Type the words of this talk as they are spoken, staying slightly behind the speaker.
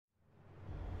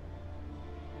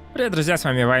Привет, друзья, с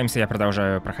вами Ваймс, и я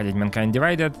продолжаю проходить Mankind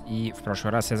Divided, и в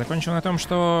прошлый раз я закончил на том,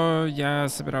 что я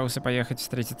собирался поехать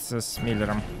встретиться с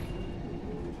Миллером.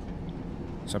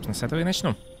 Собственно, с этого и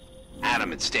начну.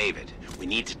 Adam, it's David. We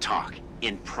need to talk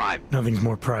in private. Nothing's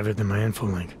more private than my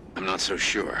info-link. I'm not so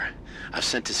sure. I've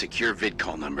sent a secure vid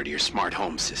call number to your smart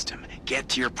home system. Get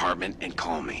to your apartment and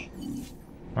call me.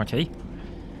 Окей.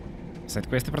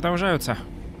 Сайд-квесты продолжаются.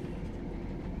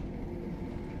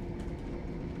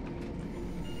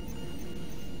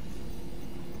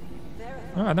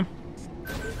 Ну ладно.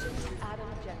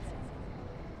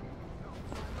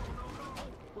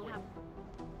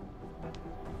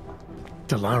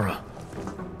 Delara,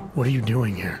 what are you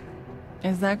doing here?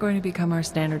 Is that going to become our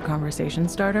standard conversation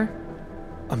starter?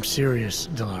 I'm serious,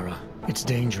 Delara. It's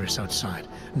dangerous outside.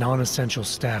 Non-essential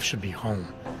staff should be home.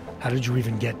 How did you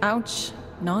even get... Ouch.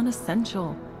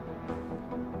 Non-essential.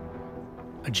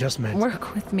 I just meant...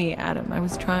 Work with me, Adam. I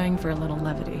was trying for a little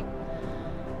levity.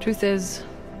 Truth is,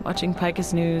 watching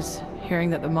Picus News, hearing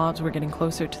that the mobs were getting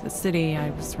closer to the city,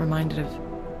 I was reminded of...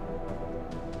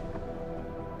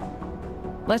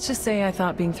 Let's just say I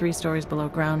thought being 3 stories below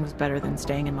ground was better than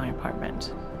staying in my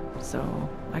apartment. So,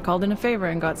 I called in a favor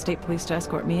and got state police to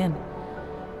escort me in.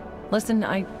 Listen,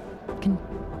 I can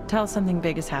tell something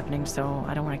big is happening, so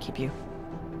I don't want to keep you.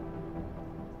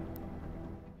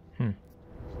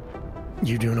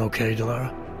 You doing okay,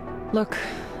 Delara? Look,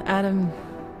 Adam,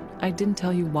 I didn't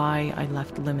tell you why I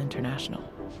left Lim International.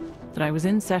 That I was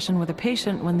in session with a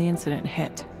patient when the incident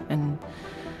hit, and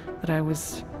that I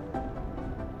was...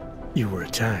 You were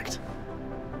attacked.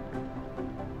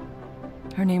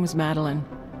 Her name was Madeline.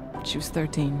 She was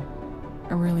 13.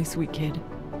 A really sweet kid.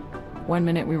 One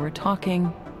minute we were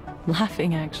talking,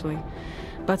 laughing actually,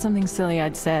 about something silly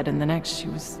I'd said, and the next she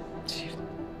was...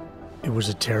 It was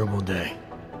a terrible day.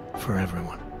 For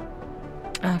everyone.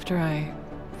 After I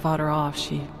fought her off,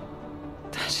 she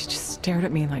just stared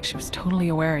at me like she was totally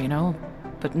aware, you know,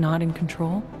 but not in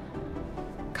control.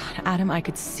 God, Adam, I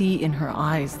could see in her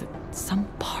eyes that some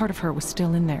part of her was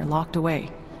still in there, locked away.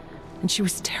 And she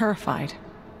was terrified.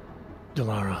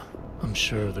 Delara, I'm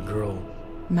sure the girl...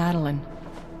 Madeline.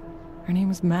 Her name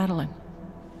was Madeline.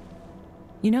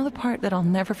 You know the part that I'll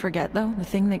never forget, though? The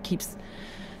thing that keeps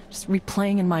just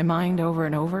replaying in my mind over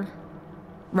and over?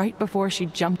 Right before she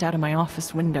jumped out of my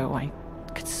office window, I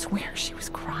could swear she was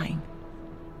crying.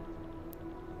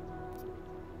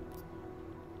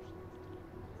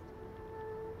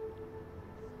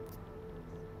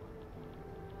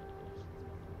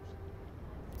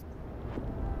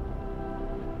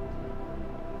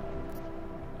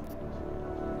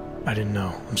 I didn't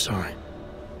know. I'm sorry.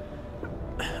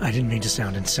 I didn't mean to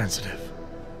sound insensitive.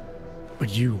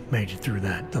 But you made it through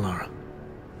that, Delara.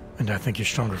 And I think you're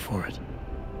stronger for it.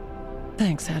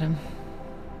 Thanks, Adam.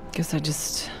 Guess you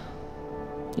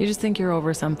just think you're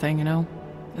over something, you know?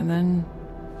 And then...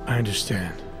 I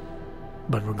understand.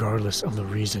 But regardless of the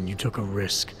reason, you took a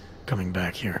risk coming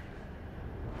back here.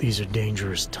 These are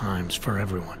dangerous times for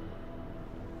everyone.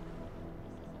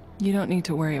 You don't need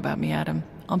to worry about me, Adam.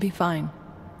 I'll be fine.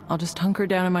 I'll just hunker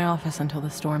down in my office until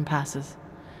the storm passes.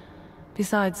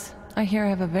 Besides, I hear I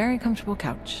have a very comfortable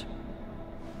couch.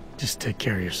 Just take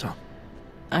care of yourself.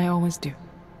 I always do.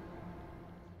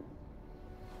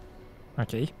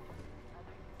 Окей.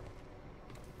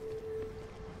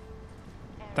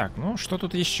 Так, ну что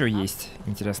тут еще есть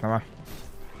интересного?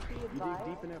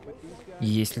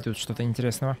 Есть ли тут что-то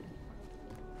интересного?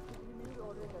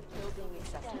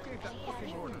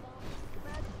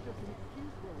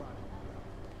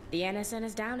 The NSN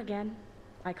is down again.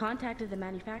 I contacted the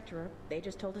manufacturer. They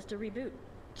just told us to reboot.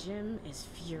 Jim is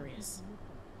furious.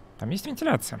 Там есть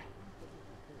вентиляция,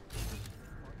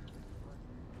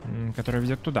 которая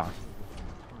ведет туда.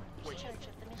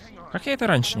 Как я это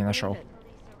раньше не нашел?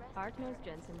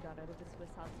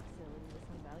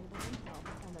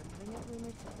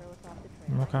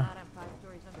 Ну-ка.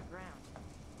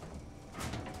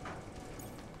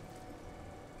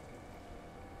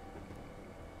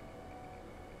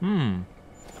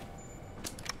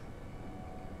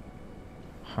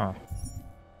 Ха.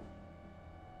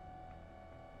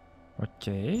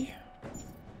 Окей.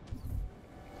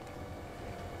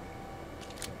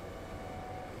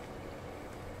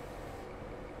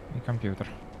 И компьютер.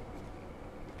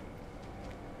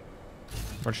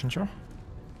 Больше ничего?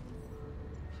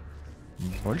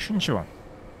 Больше ничего.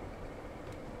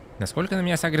 Насколько на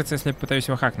меня сагрится, если я пытаюсь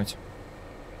его хакнуть?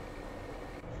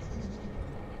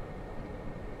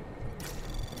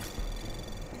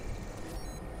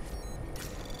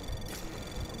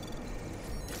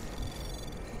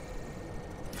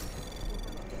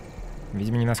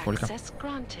 Видимо, не насколько.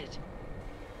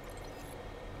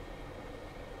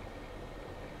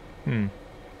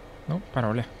 Ну,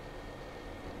 пароли.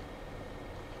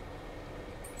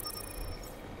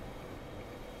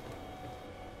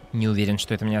 Не уверен,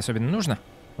 что это мне особенно нужно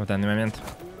в данный момент.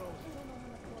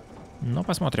 Но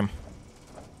посмотрим.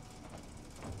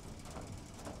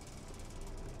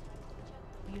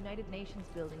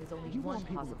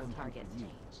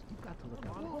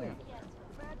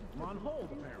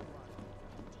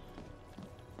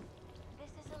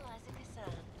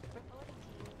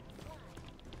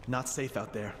 Not safe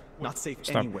out there. Not safe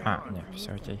Стоп. anywhere. А, нет,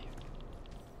 все окей.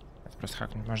 Это просто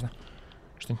хакнуть можно.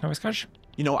 Что-нибудь новое скажешь?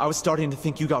 You know, I was starting to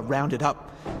think you got rounded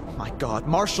up. My God,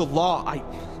 martial law. I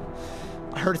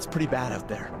heard it's pretty bad out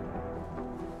there.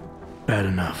 Bad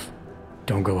enough.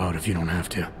 Don't go out if you don't have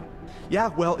to. Yeah,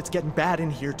 well, it's getting bad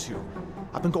in here too.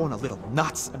 I've been going a little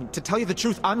nuts. I mean, to tell you the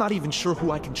truth, I'm not even sure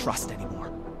who I can trust anymore.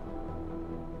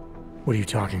 What are you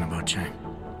talking about, Chang?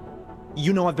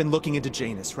 You know I've been looking into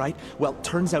Janus, right? Well,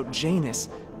 turns out Janus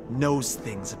knows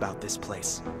things about this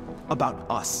place. About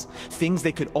us. Things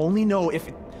they could only know if...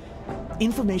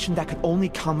 Information that could only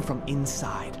come from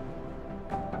inside.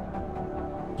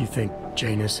 You think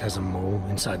Janus has a mole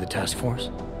inside the task force?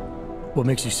 What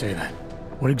makes you say that?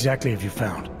 What exactly have you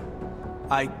found?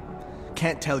 I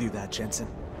can't tell you that, Jensen.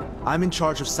 I'm in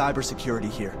charge of cybersecurity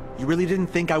here. You really didn't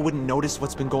think I wouldn't notice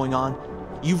what's been going on?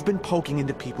 You've been poking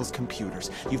into people's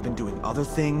computers. You've been doing other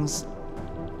things.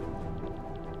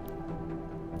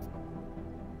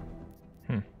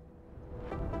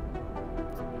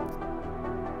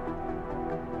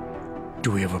 Do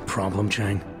we have a problem,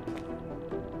 Chang?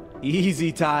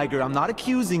 Easy, Tiger. I'm not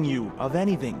accusing you of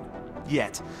anything.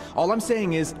 Yet. All I'm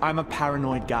saying is, I'm a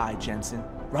paranoid guy, Jensen.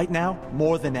 Right now,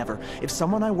 more than ever. If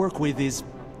someone I work with is...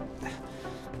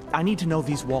 I need to know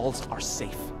these walls are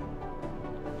safe.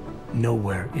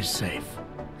 Nowhere is safe.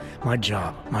 My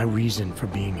job, my reason for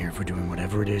being here, for doing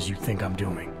whatever it is you think I'm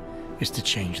doing, is to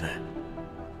change that.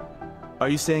 Are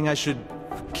you saying I should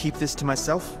keep this to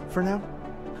myself for now?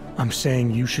 I'm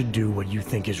saying you should do what you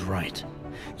think is right.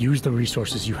 Use the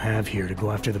resources you have here to go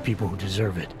after the people who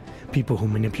deserve it. People who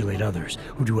manipulate others,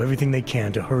 who do everything they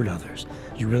can to hurt others.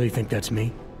 You really think that's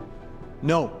me?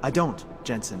 No, I don't,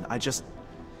 Jensen. I just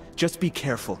be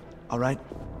careful, all right?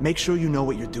 Make sure you know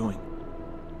what you're doing.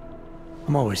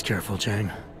 I'm always careful,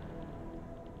 Chang.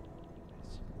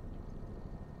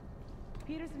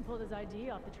 Peterson pulled his ID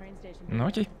off the train station. Ну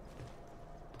окей.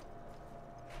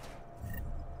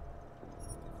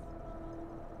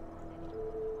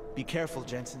 Be careful,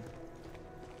 Jensen.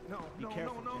 Be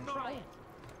careful. Try it.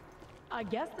 I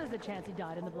guess there's a chance he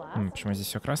died in the blast. Почему здесь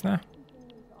все красное?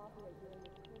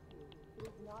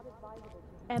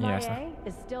 Ясно. MIA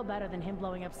is still better than him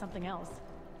blowing up something else.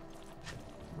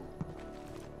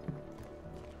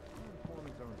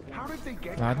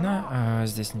 Ладно,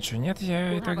 здесь ничего нет,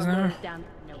 я и так знаю.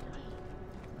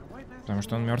 Потому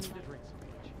что он мертв.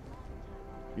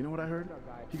 You know what I heard?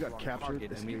 He got captured,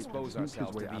 escaped, snooped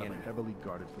his way out of a heavily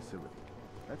guarded facility.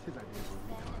 That's his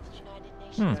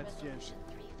idea. That's Jensen.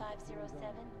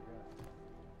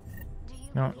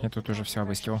 Ну, я тут уже все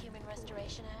обыскивал.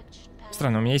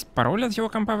 Странно, у меня есть пароль от его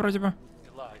компа вроде бы.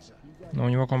 Но у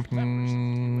него комп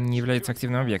не является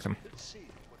активным объектом.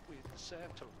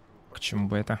 К чему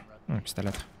бы это? Ну,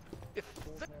 пистолет.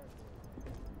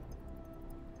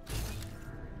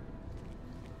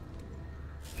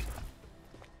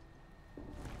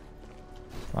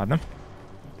 Ладно.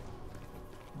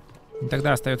 И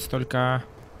тогда остается только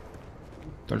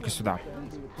сюда.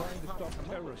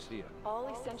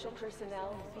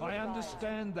 I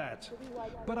understand that,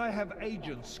 but I have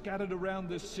agents scattered around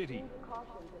this city.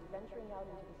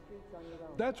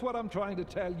 That's what I'm trying to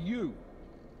tell you.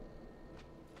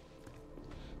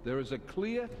 There is a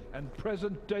clear and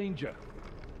present danger.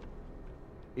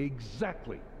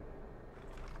 Exactly.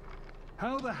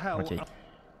 How the hell... Окей.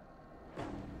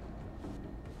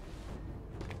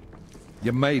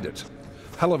 You made it.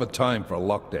 Hell of a time for a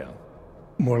lockdown.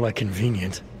 More like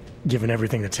convenient, given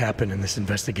everything that's happened in this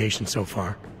investigation so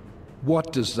far.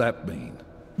 What does that mean?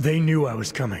 They knew I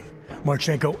was coming.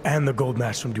 Marchenko and the gold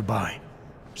mask from Dubai.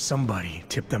 Somebody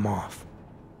tipped them off.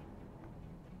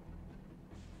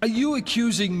 Are you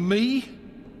accusing me?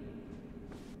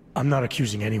 I'm not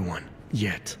accusing anyone,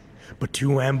 yet. But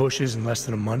 2 ambushes in less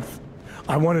than a month?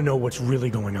 I want to know what's really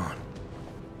going on.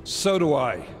 So do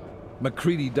I.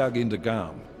 McCready dug into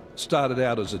GARM. Started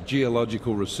out as a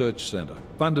geological research center,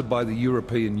 funded by the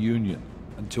European Union,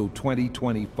 until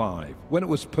 2025, when it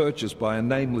was purchased by a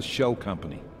nameless shell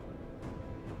company.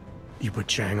 You put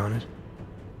Chang on it?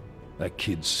 That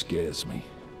kid scares me.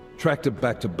 Tracked it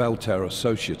back to Bell Tower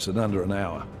Associates in under an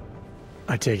hour.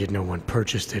 I take it no one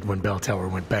purchased it when Bell Tower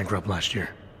went bankrupt last year.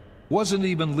 Wasn't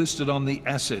even listed on the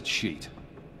asset sheet.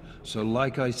 So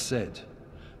like I said,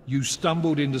 you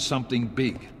stumbled into something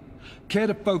big. Care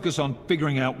to focus on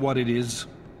figuring out what it is?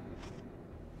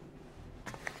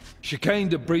 Chicane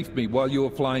debriefed me while you were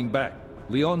flying back.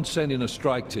 Leon sent in a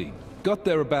strike team. Got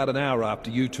there about an hour after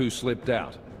you two slipped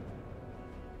out.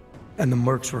 And the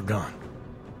mercs were gone.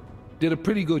 Did a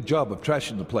pretty good job of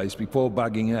trashing the place before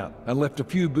bugging out, and left a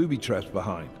few booby traps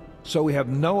behind. So we have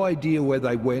no idea where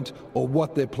they went or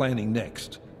what they're planning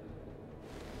next.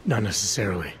 Not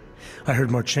necessarily. I heard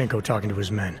Marchenko talking to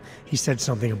his men. He said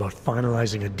something about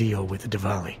finalizing a deal with the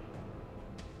Diwali.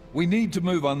 We need to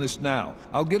move on this now.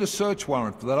 I'll get a search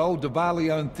warrant for that old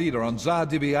Diwali-owned theater on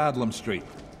Zardibi Adlam Street.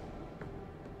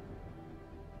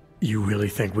 You really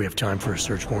think we have time for a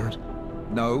search warrant?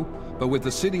 No, but with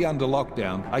the city under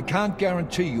lockdown, I can't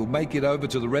guarantee you'll make it over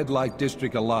to the red light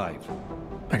district alive.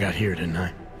 I got here, didn't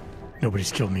I?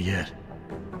 Nobody's killed me yet.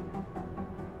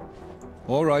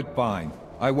 All right, fine.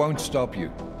 I won't stop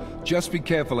you. Just be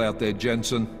careful out there,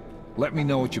 Jensen. Let me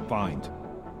know what you find.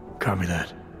 Copy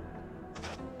that.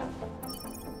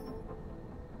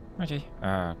 Окей.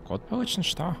 Код получен,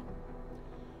 что?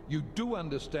 You do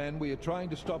understand we are trying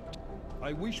to stop...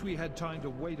 I wish we had time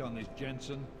to wait on this,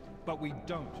 Jensen, but we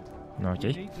don't. Ну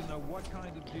окей. Need to know what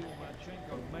kind of deal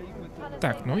Marchenko made with the...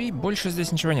 Так, ну и больше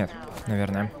здесь ничего нет,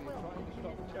 наверное.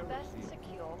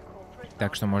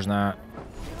 Так что можно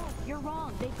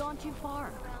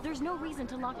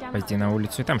пойти на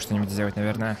улицу и там что-нибудь сделать,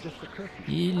 наверное.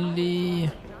 Или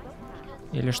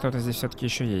что-то здесь все-таки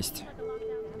еще есть.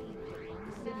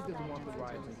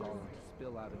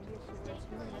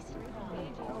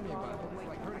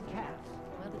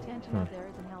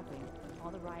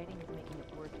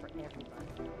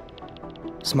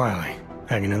 Smiley,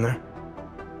 hanging in there?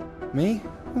 Me?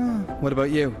 What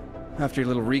about you? After your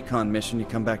little recon mission, you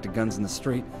come back to guns in the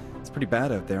street. It's pretty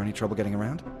bad out there. Any trouble getting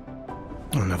around?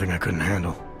 Oh, nothing I couldn't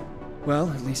handle. Well,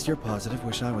 at least you're positive.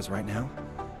 Wish I was right now.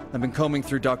 I've been combing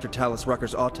through Dr. Talis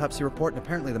Rucker's autopsy report, and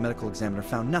apparently the medical examiner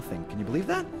found nothing. Can you believe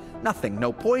that? Nothing.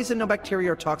 No poison, no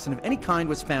bacteria or toxin of any kind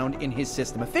was found in his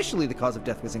system. Officially, the cause of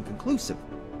death was inconclusive.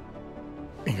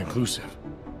 Inconclusive?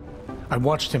 I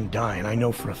watched him die, and I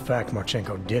know for a fact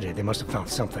Marchenko did it. They must have found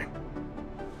something.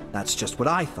 That's just what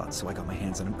I thought, so I got my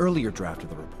hands on an earlier draft of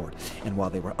the report. And while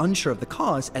they were unsure of the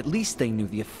cause, at least they knew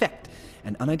the effect.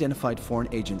 An unidentified foreign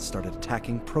agent started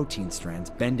attacking protein strands,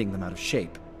 bending them out of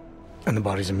shape. And the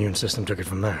body's immune system took it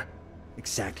from there.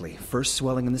 Exactly. First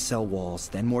swelling in the cell walls,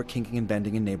 then more kinking and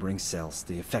bending in neighboring cells.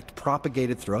 The effect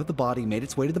propagated throughout the body, made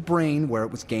its way to the brain, where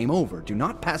it was game over. Do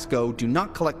not pass go, do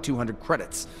not collect 200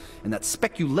 credits. And that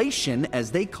speculation, as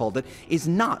they called it, is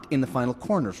not in the final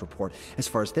coroner's report. As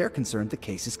far as they're concerned, the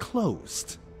case is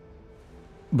closed.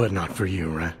 But not for you,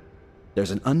 right?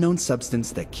 There's an unknown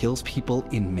substance that kills people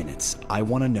in minutes. I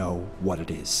want to know what it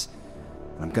is.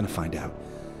 And I'm gonna find out.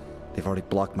 They've already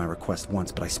blocked my request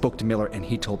once, but I spoke to Miller and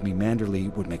he told me Manderley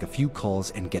would make a few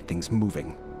calls and get things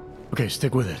moving. Okay,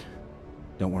 stick with it.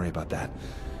 Don't worry about that.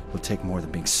 It'll take more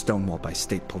than being stonewalled by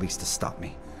state police to stop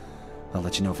me. I'll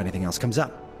let you know if anything else comes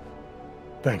up.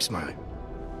 Thanks, Smiley.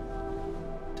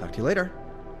 Talk to you later.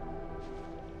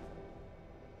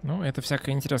 Ну, это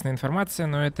всякая интересная информация,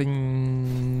 но это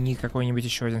не какой-нибудь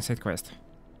еще один сайд-квест.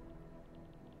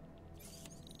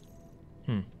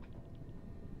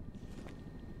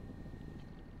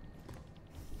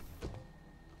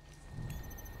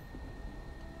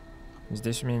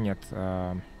 Здесь у меня нет...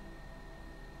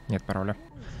 нет пароля.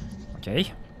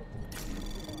 Окей.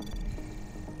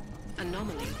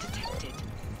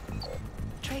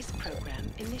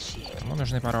 Кому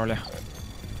нужны пароли?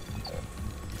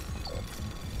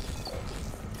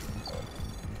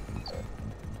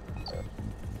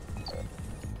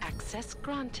 Access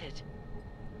granted.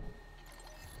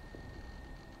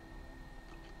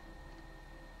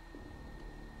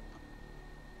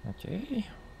 Окей.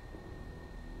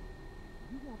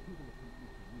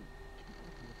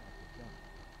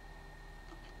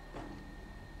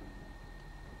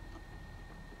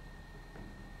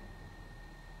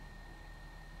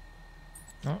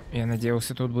 Ну, я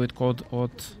надеялся, тут будет код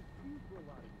от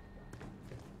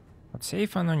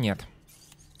сейфа, но нет.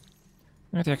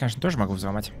 Ну, это я, конечно, тоже могу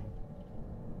взломать.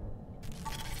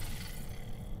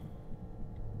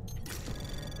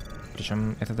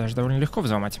 Причем это даже довольно легко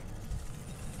взломать.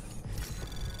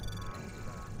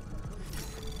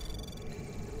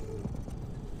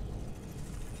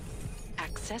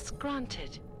 Access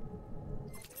granted.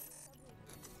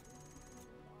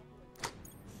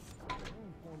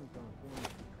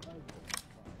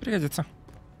 Пригодится.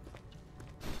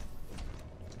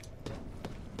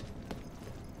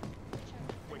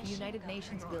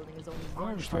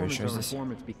 Что еще здесь?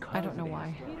 I don't know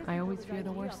why. I always fear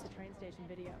the worst.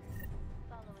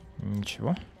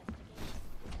 Ничего.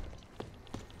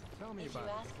 Well,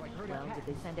 did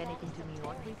they send anything to New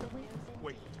York recently?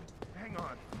 Wait, hang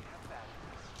on.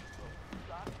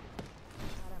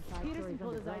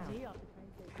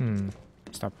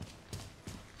 Стоп.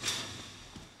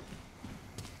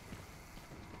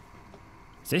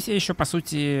 Здесь я еще, по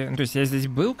сути... Ну, то есть я здесь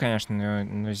был, конечно,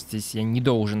 но здесь я не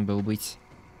должен был быть.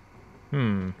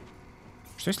 Что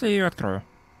если я ее открою?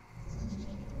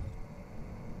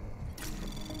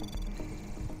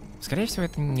 Скорее всего,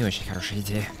 это не очень хорошая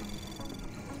идея.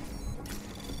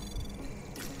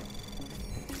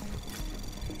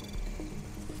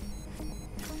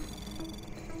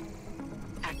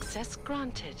 Access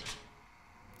granted.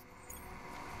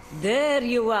 There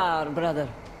you are, brother.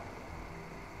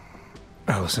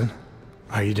 Allison,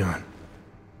 how you doing?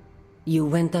 You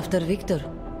went after Victor.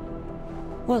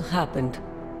 What happened?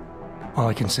 All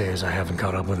I can say is I haven't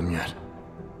caught up with him yet.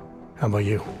 How about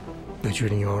you? They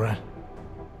treating you alright?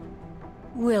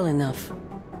 Well enough.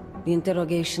 The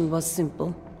interrogation was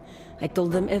simple. I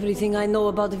told them everything I know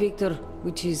about Victor,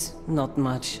 which is not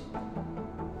much.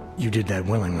 You did that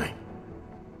willingly.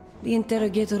 The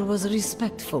interrogator was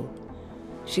respectful.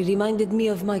 She reminded me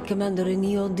of my commander in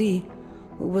EOD,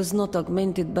 who was not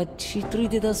augmented, but she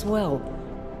treated us well.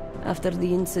 After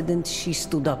the incident, she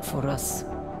stood up for us.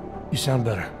 You sound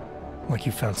better. Like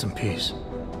you found some peace.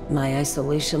 My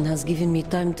isolation has given me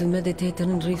time to meditate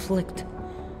and reflect.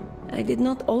 I did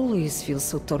not always feel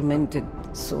so tormented,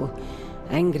 so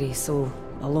angry, so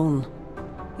alone.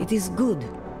 It is good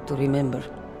to remember.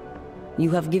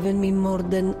 You have given me more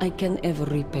than I can ever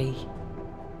repay.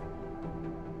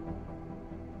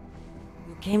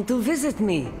 You came to visit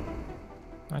me.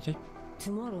 Okay.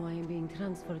 Tomorrow I am being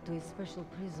transferred to a special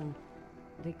prison.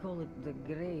 They call it the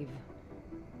grave.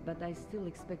 But I still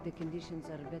expect the conditions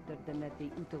are better than at the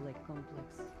Utulek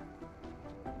complex.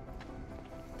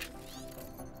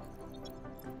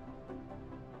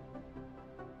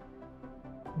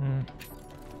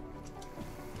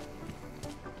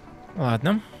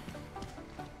 Ладно.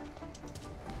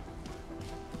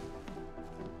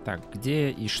 Так,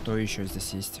 где и что еще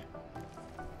здесь есть?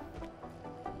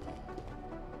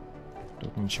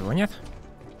 Тут ничего нет.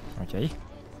 Окей.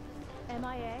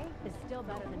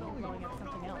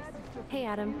 Hey,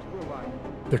 Adam.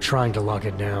 They're trying to lock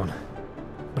it down,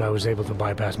 but I was able to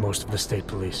bypass most of the state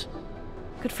police.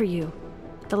 Good for you.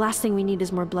 The last thing we need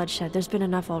is more bloodshed. There's been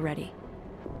enough already.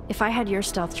 If I had your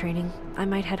stealth training, I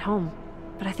might head home,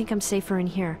 but I think I'm safer in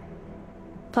here.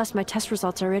 Plus, my test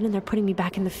results are in and they're putting me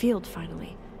back in the field,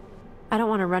 finally. I don't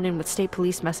want to run in with state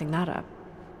police messing that up.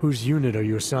 Whose unit are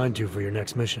you assigned to for your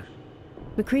next mission?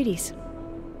 McCready's.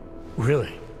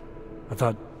 Really? I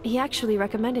thought... He actually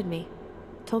recommended me.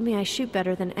 Told me I shoot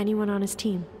better than anyone on his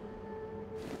team.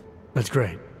 That's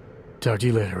great. Talk to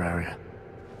you later, Arya.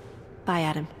 Bye,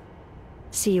 Adam.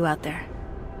 See you out there.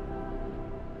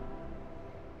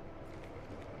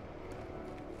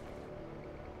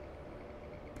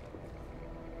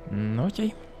 Ну,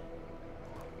 окей.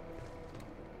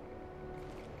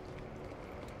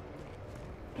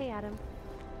 Hey, Adam.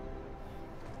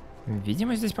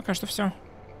 Видимо, здесь пока что все.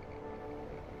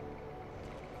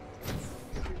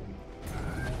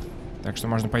 Так что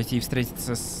можно пойти и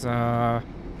встретиться с...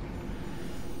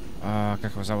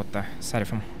 как его зовут-то? С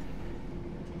Арифом.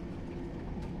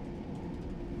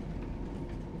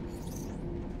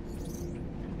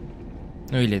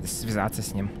 Ну или связаться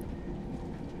с ним.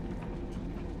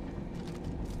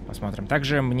 Посмотрим.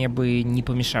 Также мне бы не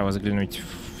помешало заглянуть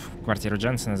в квартиру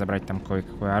Дженсена, забрать там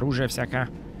кое-какое оружие всякое.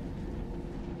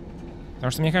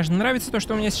 Потому что мне, конечно, нравится то,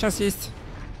 что у меня сейчас есть.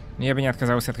 Но я бы не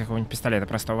отказался от какого-нибудь пистолета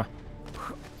простого.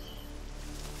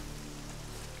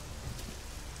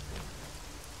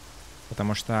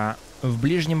 Потому что в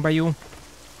ближнем бою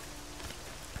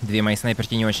две мои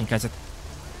снайперки не очень катят.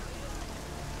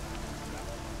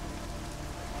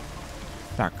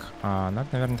 Так, надо,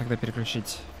 наверное, тогда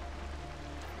переключить...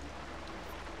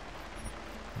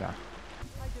 Да.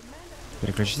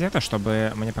 Переключить это,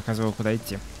 чтобы мне показывало, куда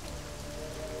идти.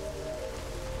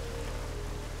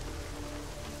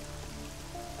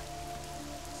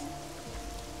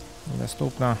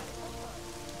 Недоступно.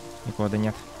 Никуда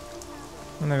нет.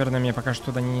 Ну, наверное, мне пока что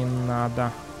туда не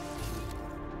надо.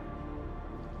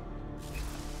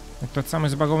 Это тот самый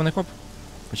забагованный коп?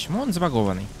 Почему он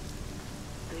забагованный?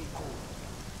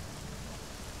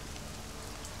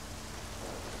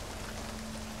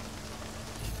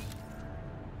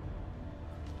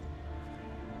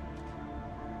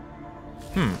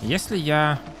 Если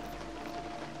я...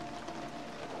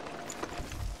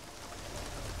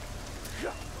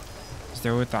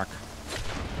 Сделаю так.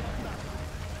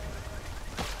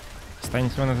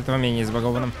 Станет ли он от этого менее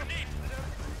избагованным?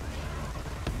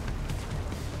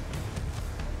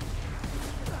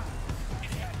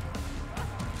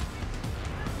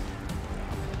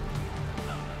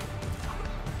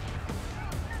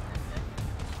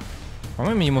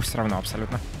 По-моему, ему все равно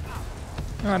абсолютно.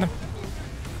 Ладно.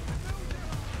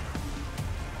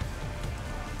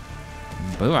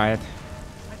 Бывает.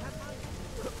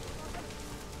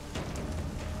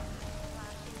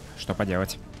 Что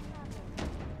поделать?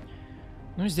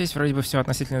 Ну, здесь вроде бы все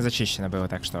относительно зачищено было,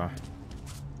 так что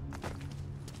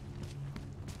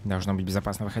должно быть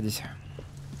безопасно выходить.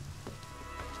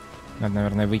 Надо,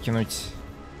 наверное, выкинуть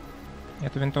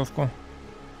эту винтовку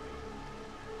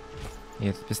и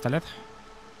этот пистолет.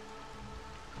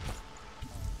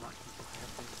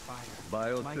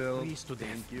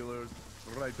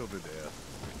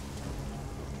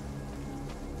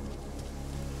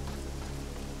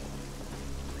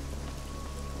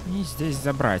 И здесь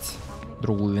забрать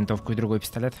другую винтовку и другой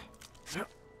пистолет.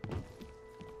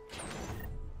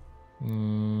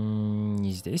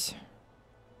 Не здесь.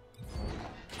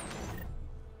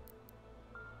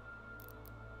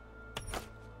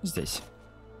 Здесь.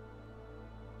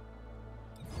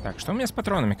 Так, что у меня с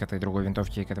патронами к этой другой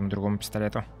винтовке и к этому другому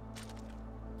пистолету?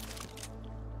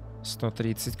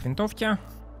 130 к винтовке.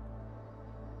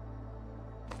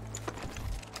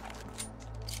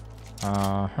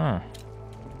 Ага.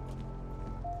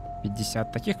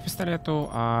 50 таких к пистолету,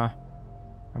 а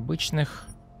обычных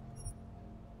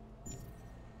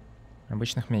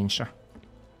меньше.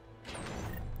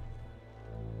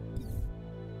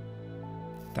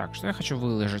 Так, что я хочу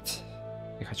выложить?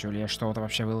 И хочу ли я что-то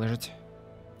вообще выложить?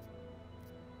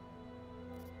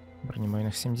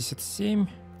 Бронебойных 77.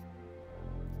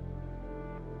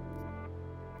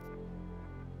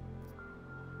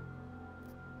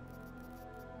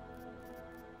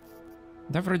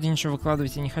 Да, вроде ничего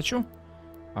выкладывать я не хочу.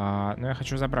 Но я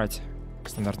хочу забрать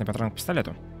стандартный патрон к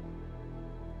пистолету.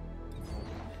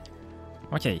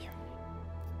 Окей.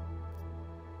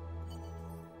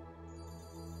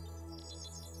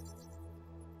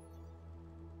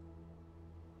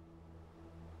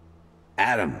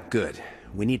 Adam, good.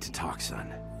 We need to talk,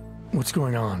 son. What's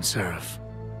going on, Seraph?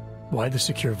 Why the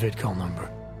secure vidcall number?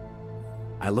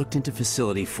 I looked into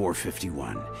Facility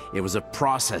 451. It was a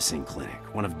processing clinic,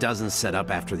 one of dozens set up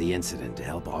after the incident to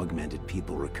help augmented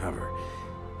people recover.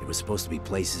 It was supposed to be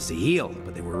places to heal,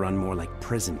 but they were run more like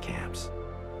prison camps.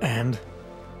 And?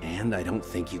 And I don't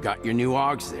think you got your new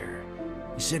AUGs there.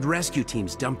 You said rescue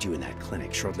teams dumped you in that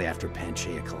clinic shortly after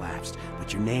Panchaea collapsed,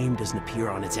 but your name doesn't appear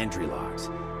on its entry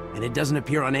logs. And it doesn't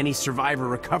appear on any survivor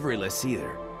recovery lists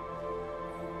either.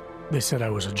 They said I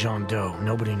was a John Doe.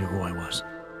 Nobody knew who I was.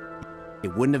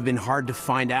 It wouldn't have been hard to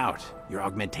find out. Your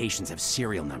augmentations have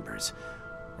serial numbers.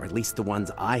 Or at least the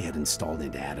ones I had installed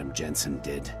into Adam Jensen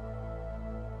did.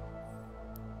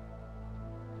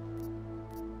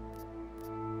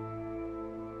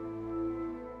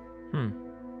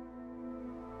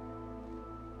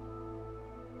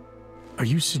 Are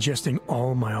you suggesting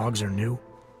all my AUGs are new?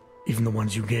 Even the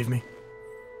ones you gave me?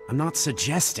 I'm not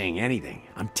suggesting anything.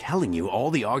 I'm telling you, all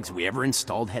the AUGs we ever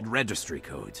installed had registry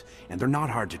codes, and they're not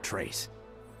hard to trace.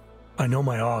 I know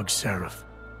my AUGs, Seraph.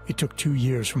 It took 2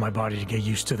 years for my body to get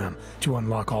used to them, to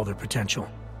unlock all their potential.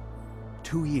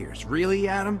 2 years? Really,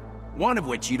 Adam? One of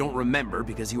which you don't remember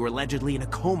because you were allegedly in a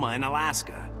coma in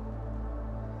Alaska.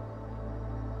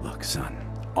 Look, son,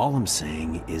 all I'm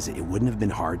saying is it wouldn't have been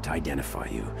hard to identify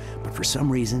you, but for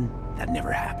some reason, that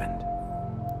never happened.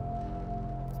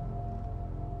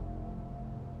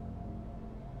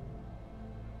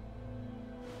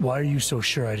 Why are you so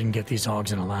sure I didn't get these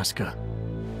AUGs in Alaska?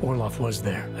 Orloff was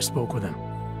there. I spoke with him.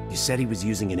 You said he was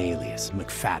using an alias,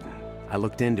 McFadden. I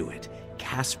looked into it.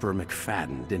 Casper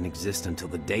McFadden didn't exist until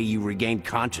the day you regained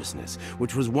consciousness,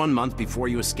 which was 1 month before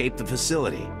you escaped the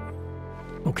facility.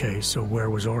 Okay, so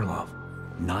where was Orloff?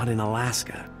 Not in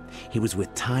Alaska. He was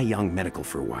with Tai Young Medical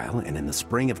for a while, and in the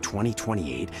spring of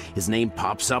 2028, his name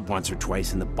pops up once or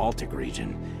twice in the Baltic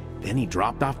region. Then he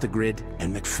dropped off the grid,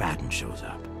 and McFadden shows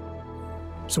up.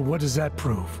 So what does that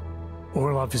prove?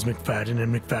 Orloff is McFadden,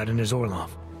 and McFadden is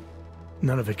Orloff.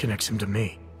 None of it connects him to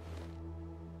me.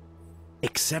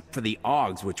 Except for the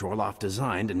AUGs which Orloff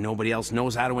designed and nobody else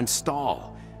knows how to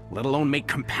install, let alone make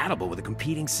compatible with a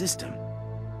competing system.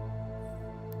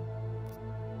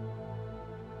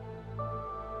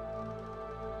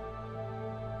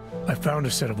 I found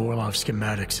a set of Orloff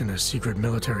schematics in a secret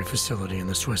military facility in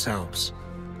the Swiss Alps.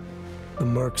 The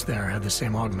mercs there had the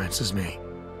same augments as me.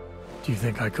 Do you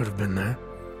think I could have been there?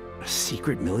 A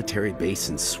secret military base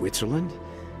in Switzerland?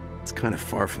 It's kind of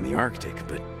far from the Arctic,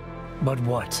 but... But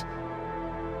what?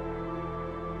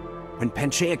 When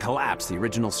Panchaea collapsed, the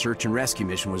original search and rescue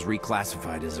mission was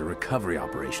reclassified as a recovery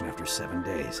operation after 7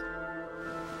 days.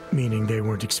 Meaning they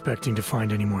weren't expecting to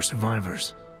find any more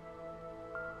survivors.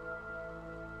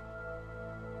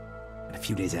 And a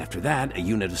few days after that, a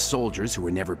unit of soldiers who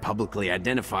were never publicly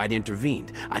identified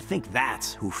intervened. I think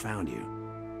that's who found you.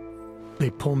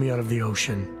 They pull me out of the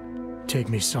ocean, take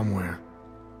me somewhere.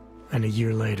 And a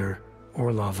year later,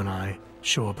 Orlov and I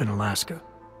show up in Alaska.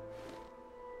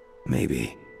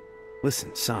 Maybe.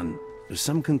 Listen, son, there's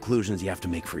some conclusions you have to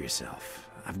make for yourself.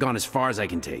 I've gone as far as I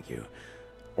can take you.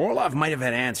 Orlov might have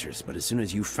had answers, but as soon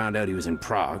as you found out he was in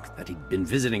Prague, that he'd been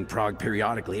visiting Prague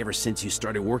periodically ever since you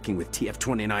started working with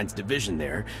TF-29's division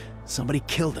there, somebody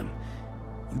killed him.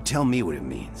 You tell me what it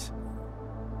means.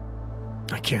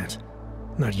 I can't.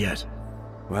 Not yet.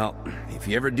 Well, if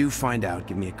you ever do find out,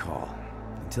 give me a call.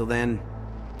 Until then,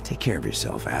 take care of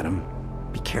yourself, Adam.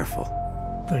 Be careful.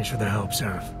 Thanks for the help,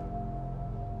 Seraph.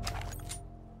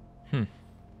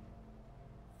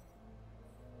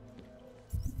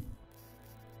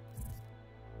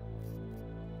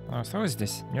 Осталось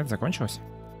здесь? Нет, закончилось.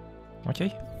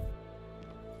 Окей.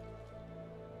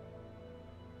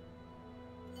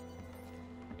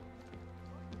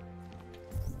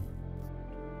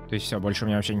 То есть все, больше у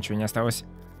меня вообще ничего не осталось.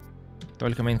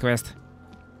 Только мейн-квест.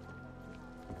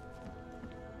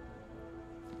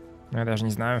 Ну, я даже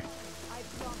не знаю.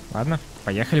 Ладно,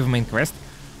 поехали в мейн-квест.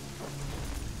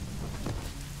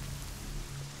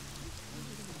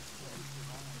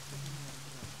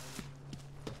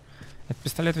 Этот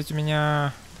пистолет ведь у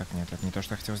меня... Так, нет, это не то,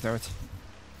 что я хотел сделать.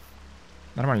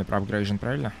 Нормальный проапгрейжен,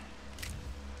 правильно?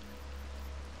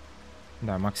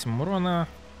 Да, максимум урона.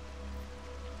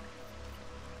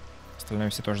 Остальное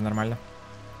все тоже нормально.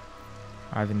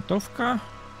 А винтовка...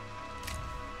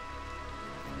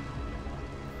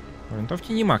 У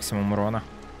винтовки не максимум урона.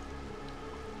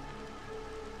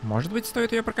 Может быть,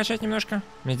 стоит ее прокачать немножко?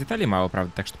 У меня деталей мало,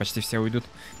 правда, так что почти все уйдут.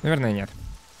 Наверное, нет.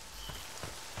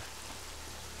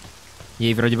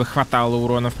 Ей вроде бы хватало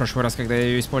урона в прошлый раз, когда я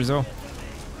ее использовал.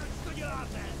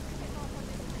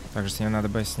 Также с нее надо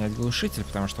бы снять глушитель,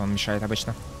 потому что он мешает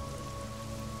обычно.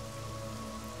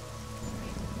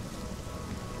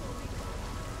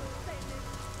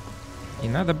 И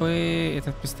надо бы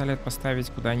этот пистолет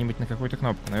поставить куда-нибудь на какую-то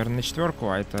кнопку. Наверное, на 4,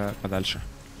 а это подальше.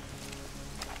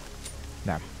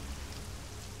 Да.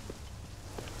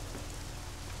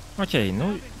 Окей,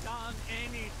 ну...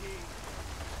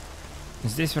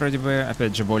 Здесь вроде бы,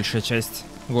 опять же, большая часть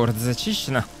города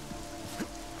зачищена.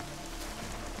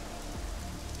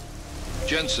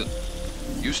 Jensen,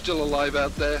 you still alive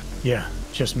out there? Yeah,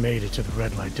 just made it to the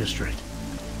red light district.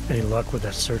 Any luck with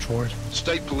that search warrant?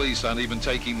 State police aren't even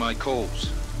taking my calls.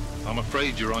 I'm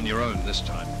afraid you're on your own this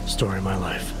time. Story of my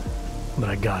life. But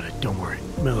I got it, don't worry.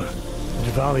 Miller,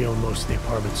 Javali owned most of the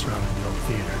apartments surrounding the old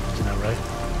theater, isn't that right?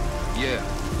 Yeah,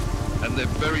 and they're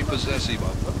very possessive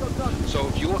of them. So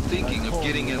if you're thinking of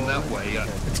getting in that way...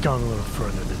 It's gone a little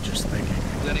further than just thinking.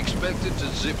 Then expect it to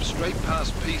zip straight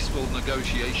past peaceful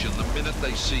negotiation the minute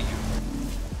they see you.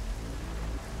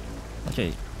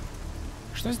 Окей.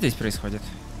 Что здесь происходит?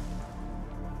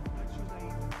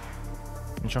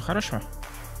 Ничего хорошего?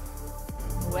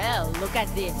 Well, look at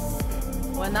this.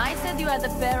 When I said you had a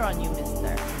pair on you,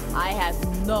 mister, I had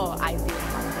no idea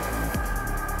how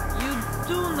to. You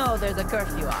do know there's a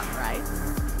curfew on, right?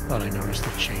 Thought I noticed the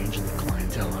change in the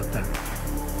clientele out there.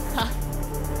 Huh.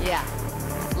 Yeah.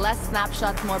 Less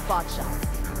snapshots, more pot shots.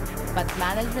 But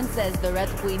management says the Red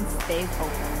Queen stays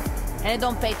open. And it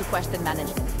don't pay to question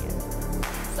management here.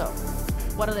 So,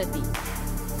 what'll it be?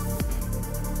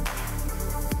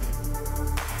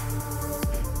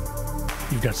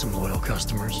 You've got some loyal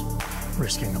customers,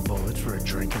 risking a bullet for a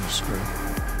drink and a screw.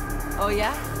 Oh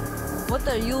yeah? What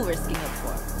are you risking it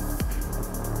for?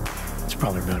 It's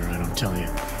probably better I don't tell you.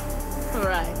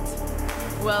 Right.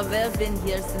 Well, they've been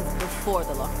here since before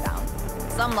the lockdown.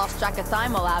 Some lost track of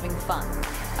time while having fun.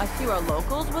 A few are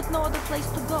locals with no other place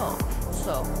to go.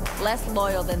 So, less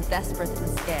loyal than desperate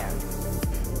and scared.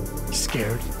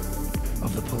 Scared?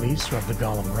 Of the police or of the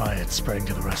Gollum riots spreading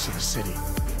to the rest of the city?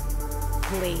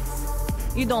 Please.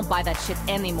 You don't buy that shit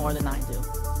any more than I do.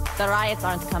 The riots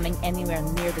aren't coming anywhere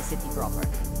near the city proper.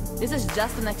 This is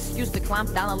just an excuse to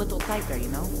clamp down a little tighter, you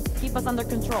know? Keep us under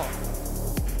control.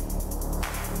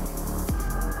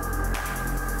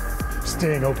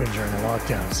 Staying open during a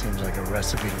lockdown seems like a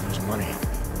recipe to lose money.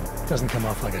 Doesn't come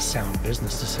off like a sound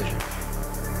business decision.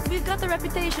 We've got the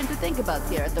reputation to think about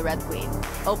here at the Red Queen.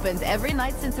 Opened every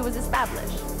night since it was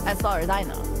established, as far as I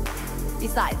know.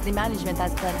 Besides, the management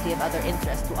has plenty of other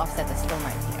interests to offset a slow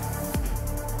night here.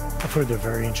 I've heard they're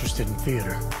very interested in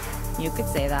theater. You could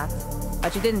say that,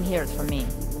 but you didn't hear it from me.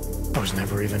 I was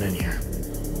never even in here.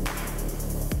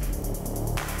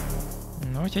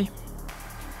 Ну окей.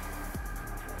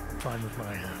 Fine with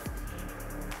my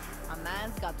A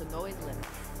man's got to know his limits.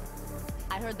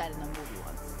 I heard that in a movie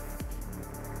once.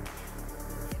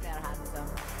 Hey there, handsome.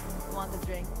 Want a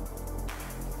drink?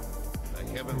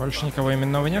 Больше никого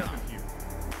именного нет?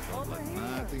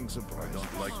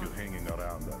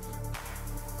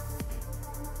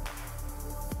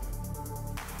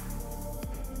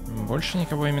 Больше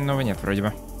никого именного нет, вроде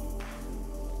бы.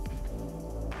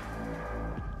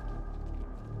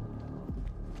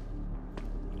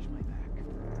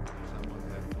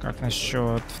 Как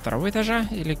насчет второго этажа?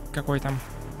 Или какой там?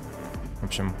 В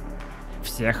общем,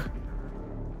 всех.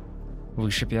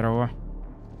 Выше первого.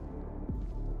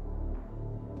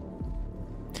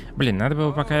 Блин, надо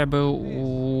было, пока я был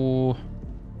у...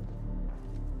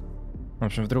 В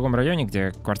общем, в другом районе,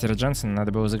 где квартира Дженсона,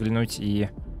 надо было заглянуть и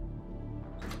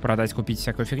продать, купить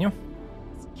всякую фигню.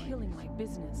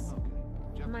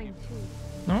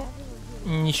 Ну,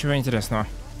 ничего интересного.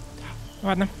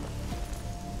 Ладно.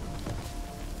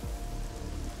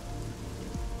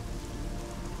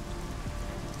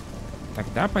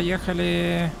 Тогда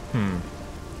поехали...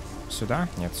 Сюда?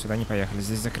 Нет, сюда не поехали,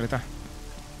 здесь закрыто.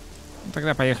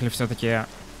 Тогда поехали все-таки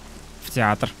в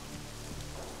театр.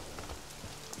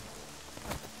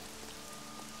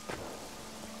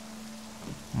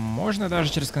 Можно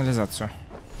даже через канализацию.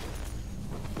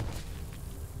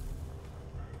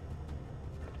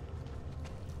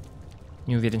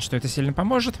 Не уверен, что это сильно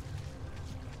поможет.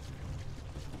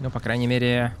 Но, по крайней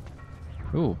мере...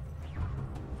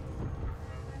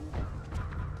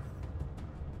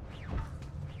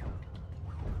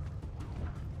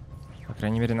 По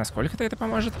крайней мере, насколько-то это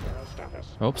поможет.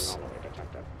 Опс.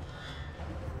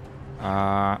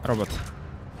 Робот.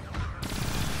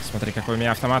 Смотри, какой у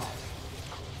меня автомат.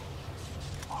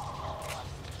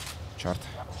 Черт.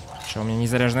 Что у меня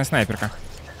незаряженная снайперка.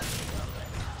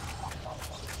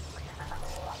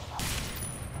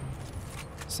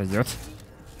 Сойдет.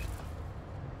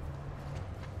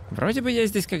 Вроде бы я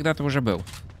здесь когда-то уже был.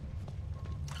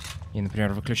 И,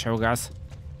 например, выключал газ.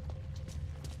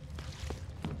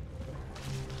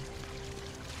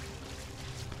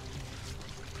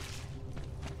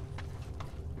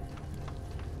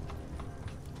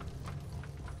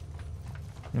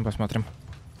 Ну, посмотрим.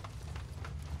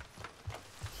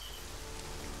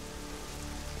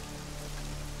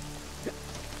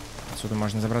 Отсюда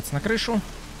можно забраться на крышу.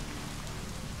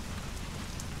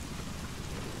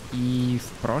 И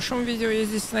в прошлом видео я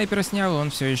здесь снайпера снял,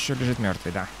 он все еще лежит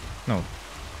мертвый, да. Ну,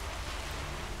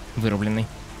 вырубленный.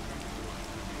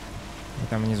 И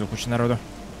там внизу куча народу.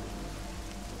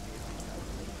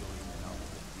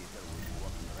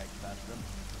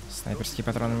 Снайперские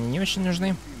патроны мне не очень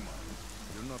нужны.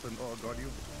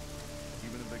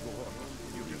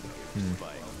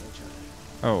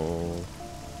 Оу.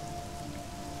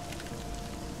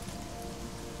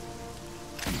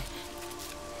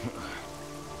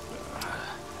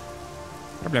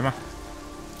 Проблема.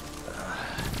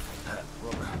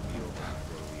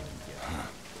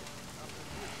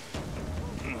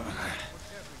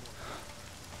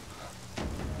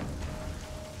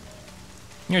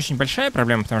 Не очень большая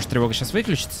проблема, потому что тревога сейчас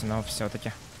выключится, но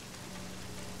все-таки.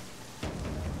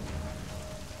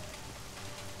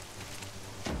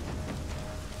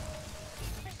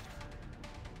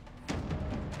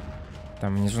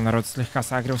 Там внизу народ слегка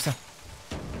сагрился.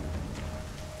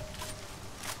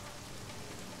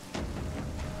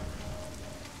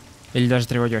 Или даже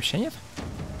тревоги вообще нет?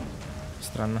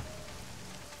 Странно.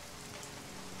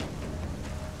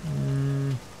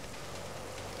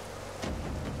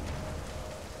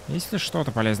 Есть ли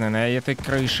что-то полезное на этой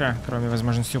крыше, кроме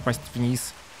возможности упасть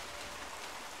вниз?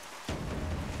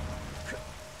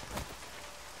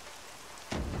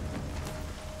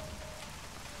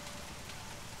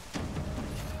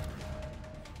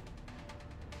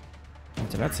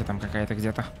 Вентиляция там какая-то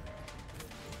где-то.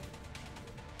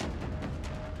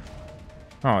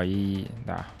 О, и...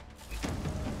 да.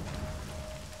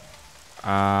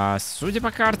 Судя по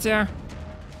карте...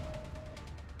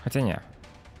 Хотя не.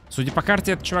 Судя по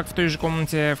карте, это чувак в той же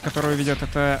комнате, в которую ведет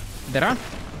эта дыра.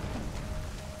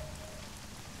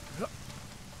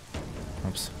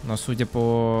 Упс. Но судя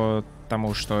по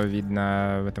тому, что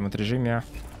видно в этом вот режиме...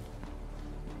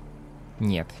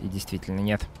 Нет, и действительно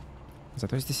нет.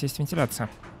 Зато здесь есть вентиляция.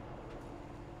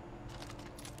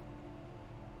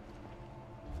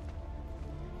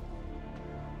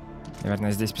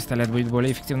 Наверное, здесь пистолет будет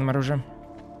более эффективным оружием.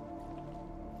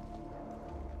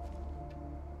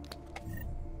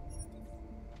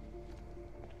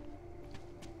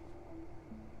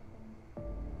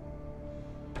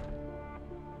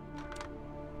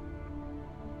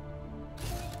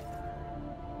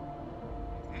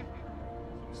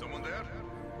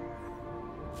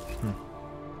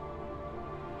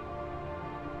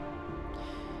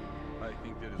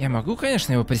 Я могу,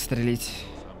 конечно, его пристрелить.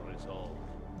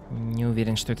 Не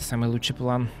уверен, что это самый лучший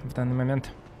план в данный момент.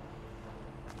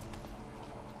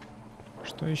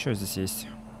 Что еще здесь есть?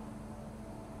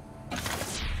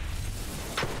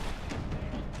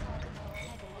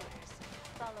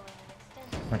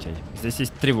 Окей, здесь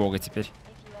есть тревога теперь.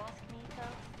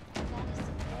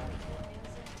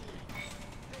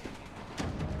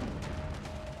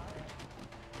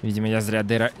 Видимо, я зря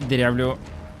дырявлю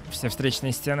все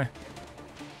встречные стены.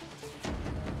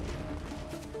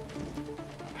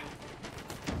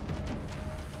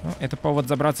 Ну, это повод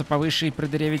забраться повыше и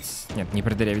продырявить... Нет, не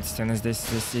продырявить стены. Здесь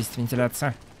есть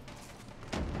вентиляция,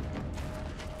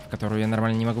 в которую я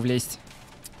нормально не могу влезть.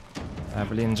 А,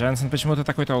 блин, Дженсен, почему ты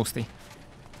такой толстый?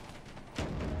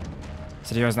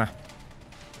 Серьезно.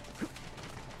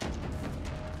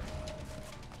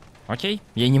 Окей,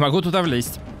 я не могу туда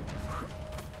влезть.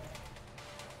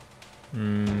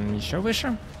 Еще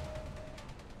выше?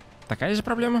 Такая же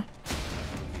проблема?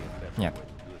 Нет.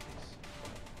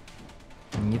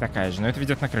 Не такая же, но это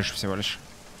ведет на крышу всего лишь.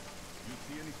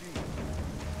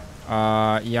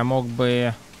 Я мог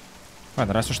бы...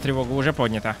 Ладно, раз уж тревога уже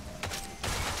поднята.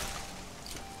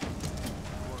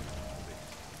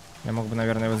 Я мог бы,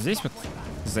 наверное, вот здесь вот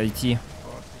зайти.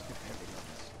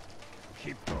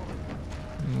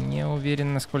 Не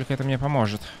уверен, насколько это мне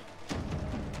поможет.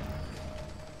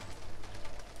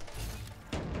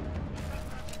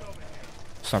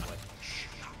 Стоп.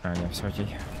 Нет, все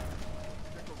окей.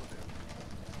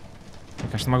 Я,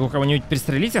 кажется, могу кого-нибудь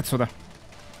пристрелить отсюда.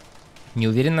 Не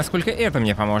уверен, насколько это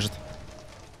мне поможет.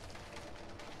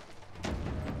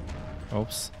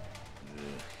 Опс.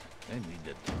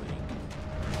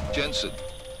 Jensen,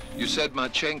 you said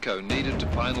Marchenko needed to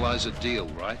finalize a deal,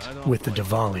 right? With the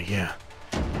Diwali, yeah.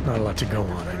 Not a lot to go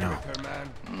on, I know.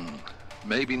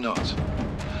 Maybe not.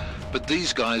 But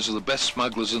these guys are the best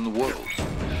smugglers in the world,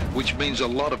 which means a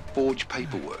lot of forged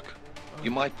paperwork.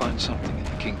 You might find something in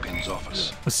the Kingpin's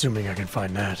office. Assuming I can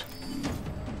find that.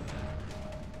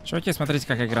 Чуваки, смотрите,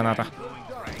 какая граната.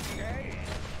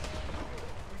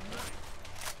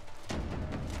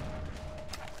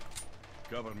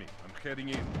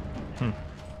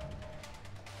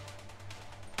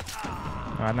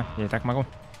 Ладно, я и так могу.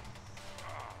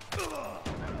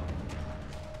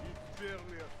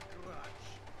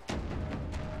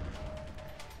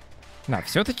 Да,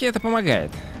 все-таки это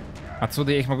помогает.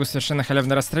 Отсюда я их могу совершенно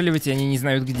халявно расстреливать, и они не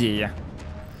знают, где я.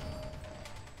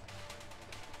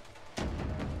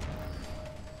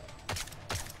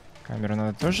 Камеру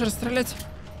надо тоже расстрелять.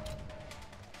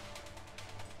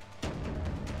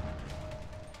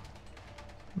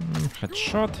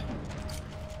 Хедшот.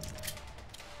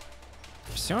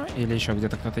 Все? Или еще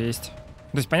где-то кто-то есть?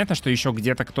 То есть понятно, что еще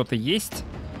где-то кто-то есть.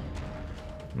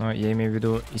 Но я имею в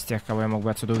виду из тех, кого я мог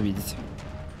бы отсюда увидеть.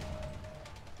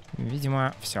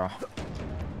 Видимо, все.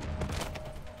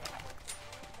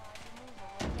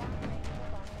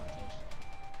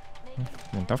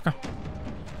 Винтовка.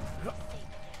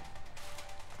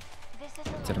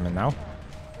 Терминал.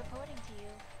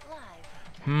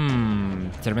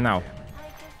 Терминал.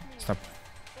 Стоп.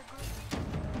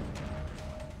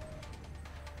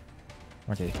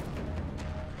 Окей.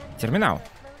 Терминал.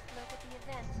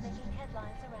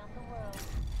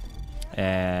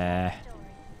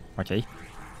 Окей.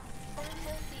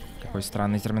 Какой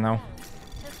странный терминал.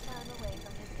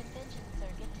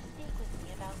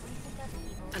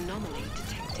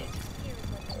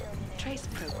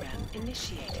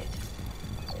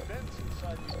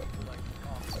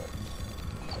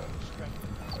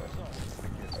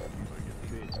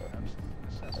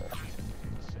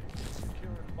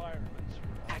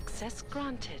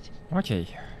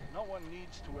 Окей.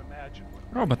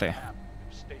 Роботы.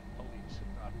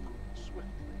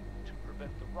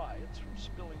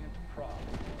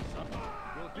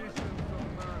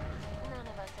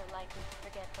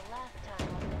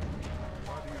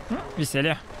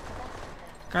 Веселье.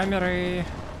 Камеры.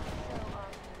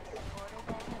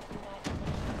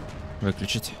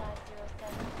 Выключить.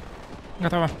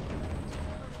 Готово.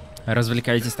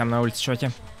 Развлекайтесь там на улице, чуваки.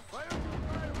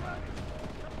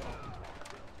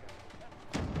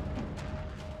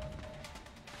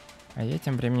 А я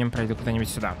тем временем пройду куда-нибудь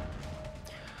сюда.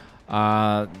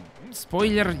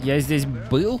 Спойлер, я здесь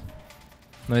был,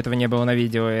 но этого не было на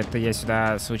видео. Это я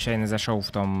сюда случайно зашел в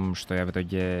том, что я в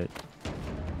итоге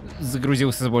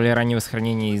загрузился с более раннего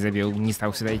сохранения и забил, не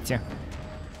стал сюда идти.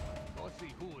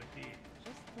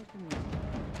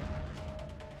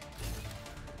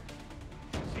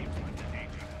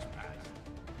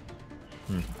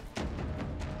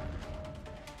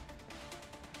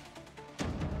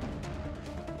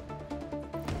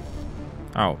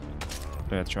 Ау.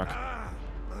 Привет, чувак.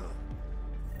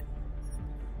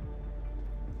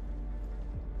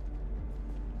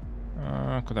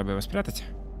 Куда бы его спрятать?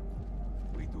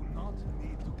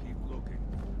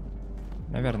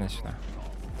 Наверное, сюда.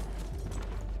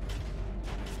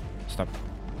 Стоп.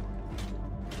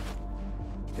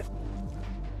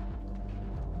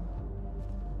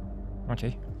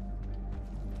 Окей.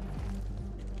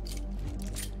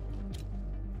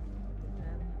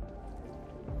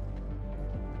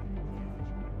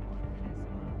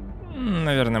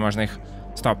 Наверное, можно их...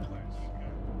 Стоп.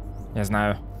 Я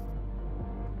знаю.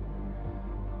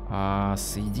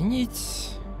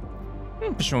 Соединить...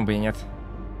 почему бы и нет?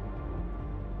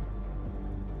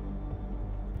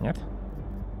 Нет?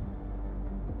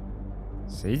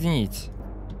 Соединить.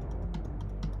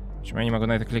 Почему я не могу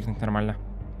на это кликнуть нормально?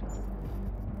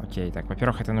 Окей, так,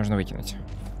 во-первых, это нужно выкинуть.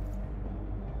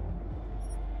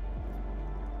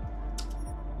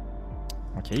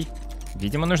 Окей.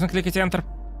 Видимо, нужно кликать Enter.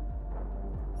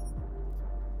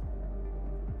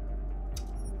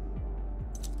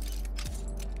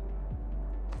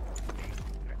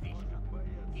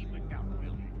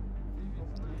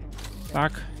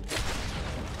 Так.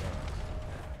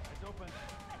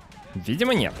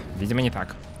 Видимо, нет. Видимо, не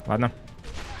так. Ладно.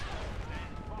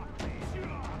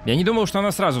 Я не думал, что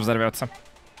она сразу взорвется.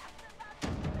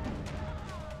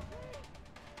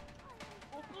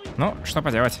 Ну, что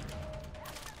поделать.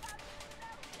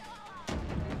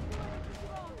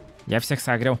 Я всех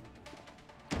сагрил.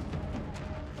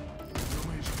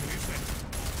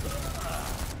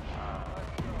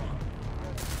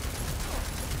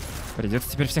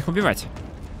 Придется теперь всех убивать.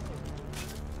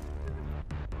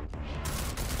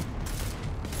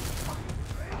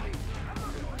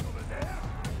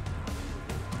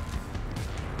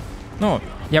 Ну,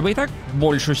 я бы и так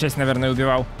большую часть, наверное,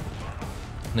 убивал.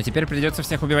 Но теперь придется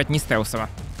всех убивать не стелсово.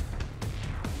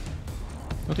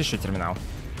 Тут еще терминал.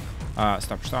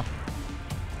 Стоп, что?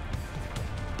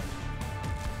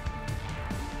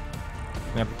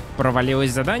 У меня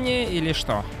провалилось задание или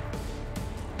что?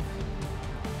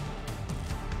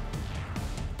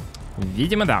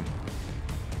 Видимо, да.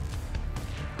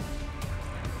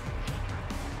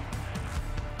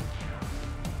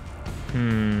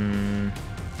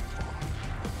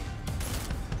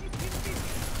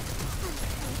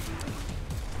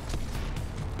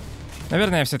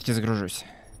 Наверное, я все-таки загружусь.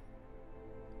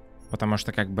 Потому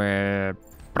что, как бы,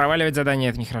 проваливать задание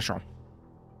 — это нехорошо.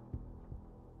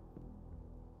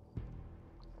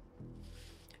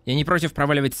 Я не против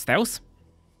проваливать стелс.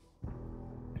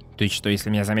 То есть, что если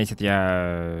меня заметят,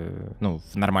 я, ну,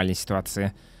 в нормальной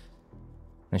ситуации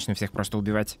начну всех просто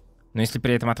убивать. Но если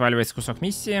при этом отваливается кусок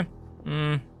миссии,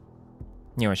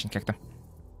 не очень как-то.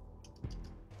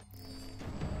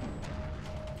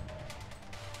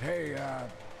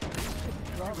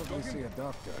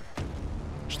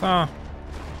 Что?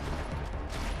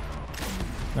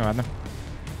 Ну ладно.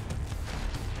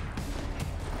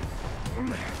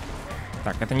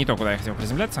 Так, это не то, куда я хотел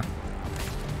приземляться.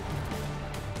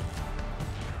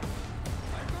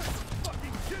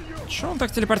 Чё он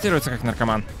так телепортируется, как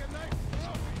наркоман?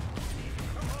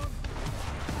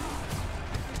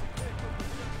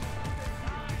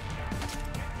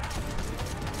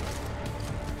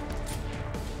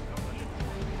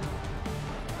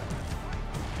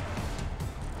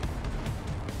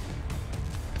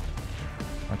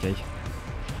 Окей.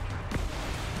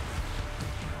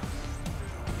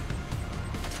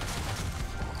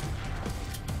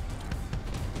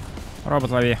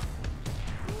 Робот, лови.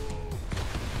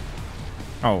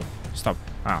 Оу, стоп.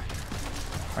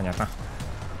 Понятно.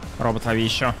 Робот, лови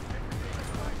еще.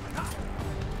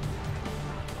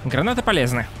 Гранаты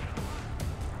полезны.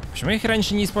 Почему я их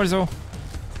раньше не использовал?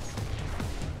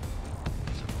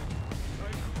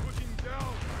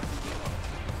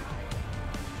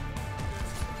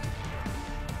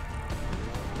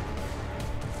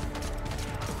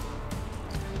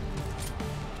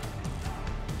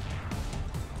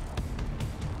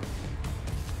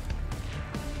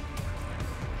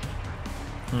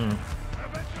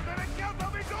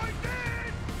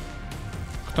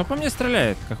 Кто по мне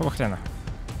стреляет? Какого хрена?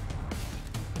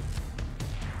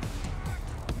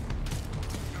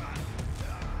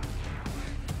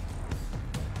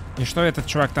 И что этот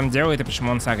чувак там делает, и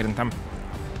почему он сагрен там?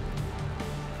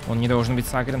 Он не должен быть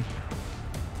сагрен.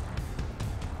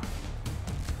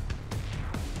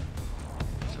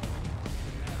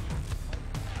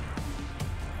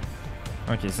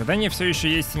 Окей, задание все еще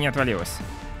есть и не отвалилось.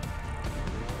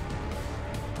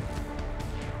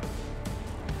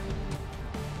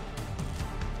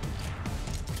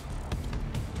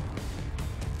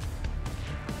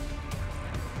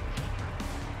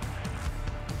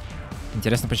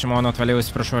 Интересно, почему оно отвалилось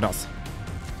в прошлый раз.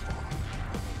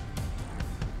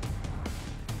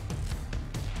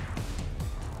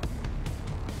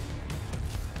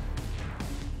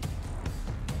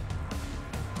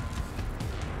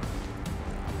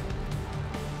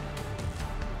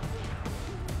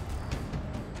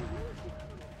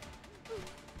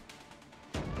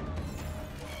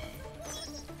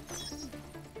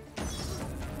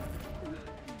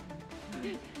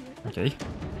 Окей.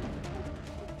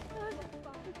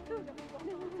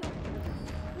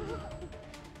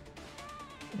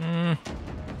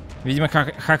 Видимо,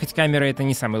 хакать камеры — это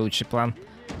не самый лучший план,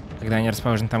 когда они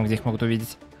расположены там, где их могут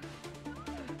увидеть.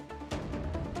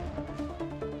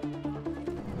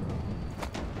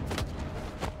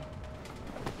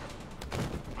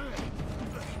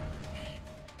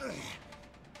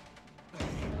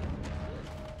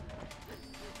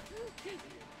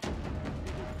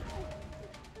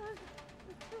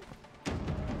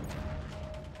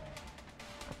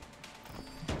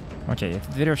 Окей,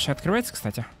 эта дверь вообще открывается,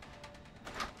 кстати?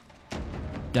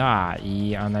 Да,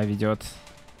 и она ведет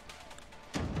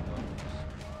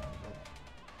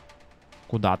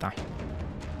куда-то.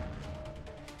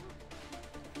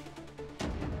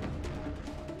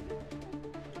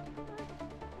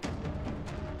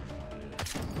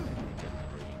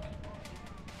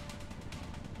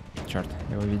 Черт,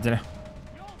 его видели.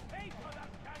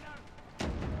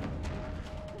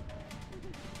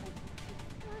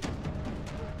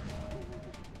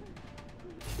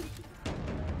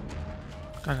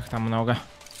 Как их там много.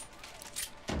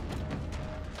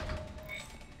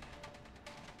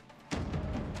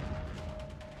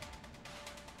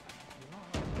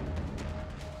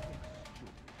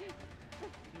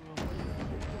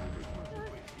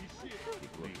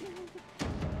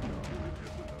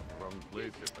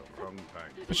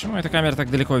 Почему эта камера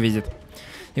так далеко видит?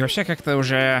 И вообще как-то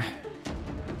уже...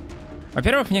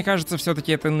 Во-первых, мне кажется,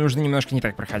 все-таки это нужно немножко не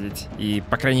так проходить. И,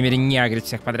 по крайней мере, не агрить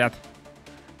всех подряд.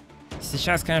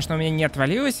 Сейчас, конечно, у меня не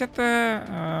отвалилось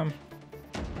эта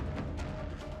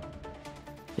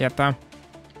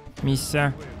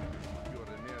миссия.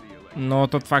 Но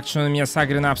тот факт, что у меня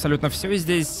сагрено абсолютно все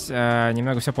здесь,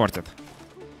 немного все портит.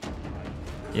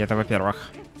 И это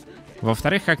во-первых.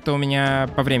 Во-вторых, как-то у меня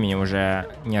по времени уже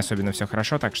не особенно все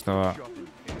хорошо, так что...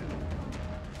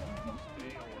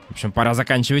 В общем, пора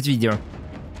заканчивать видео.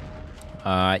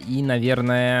 И,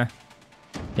 наверное...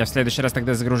 Я в следующий раз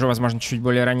тогда загружу, возможно, чуть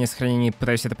более раннее сохранение.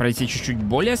 Пытаюсь это пройти чуть-чуть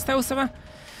более стелсово.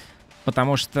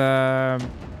 Потому что...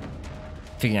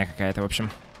 Фигня какая-то, в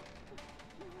общем.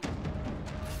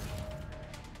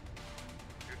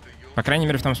 По крайней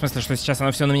мере, в том смысле, что сейчас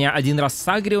оно все на меня один раз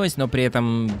сагрилось, но при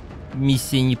этом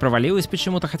миссия не провалилась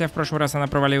почему-то, хотя в прошлый раз она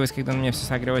провалилась, когда на меня все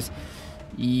сагрилось.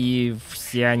 И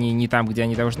все они не там, где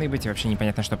они должны быть, и вообще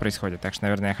непонятно, что происходит. Так что,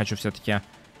 наверное, я хочу все-таки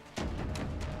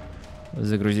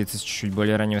загрузиться с чуть-чуть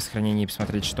более раннего сохранения и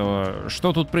посмотреть, что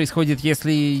тут происходит,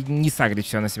 если не сагрить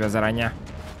все на себя заранее.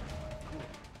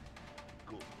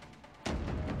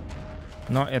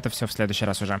 Но это все в следующий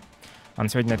раз уже. А на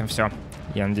сегодня на этом все.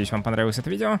 Я надеюсь, вам понравилось это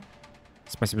видео.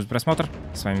 Спасибо за просмотр.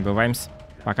 С вами был Ваймс.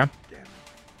 Пока.